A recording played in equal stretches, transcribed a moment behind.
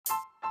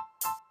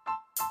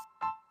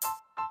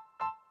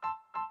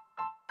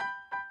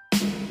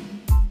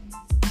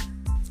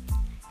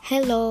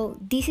Hello,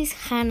 this is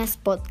Hannah's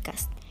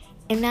podcast,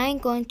 and I'm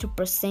going to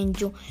present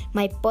you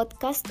my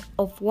podcast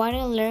of what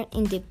I learned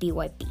in the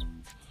PYP.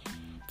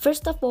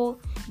 First of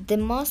all, the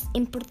most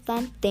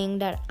important thing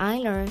that I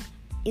learned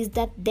is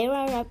that there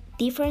are a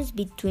difference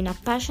between a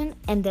passion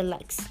and the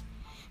likes.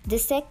 The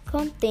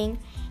second thing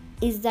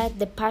is that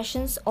the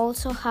passions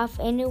also have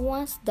a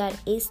nuance, that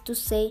is to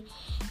say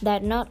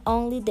that not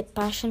only the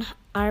passions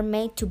are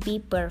made to be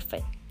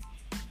perfect.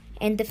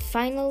 And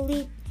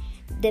finally,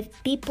 the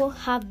people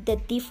have the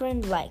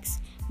different likes,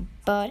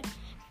 but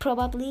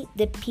probably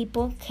the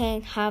people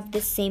can have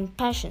the same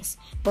passions,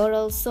 but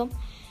also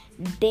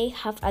they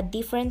have a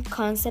different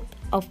concept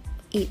of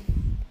it.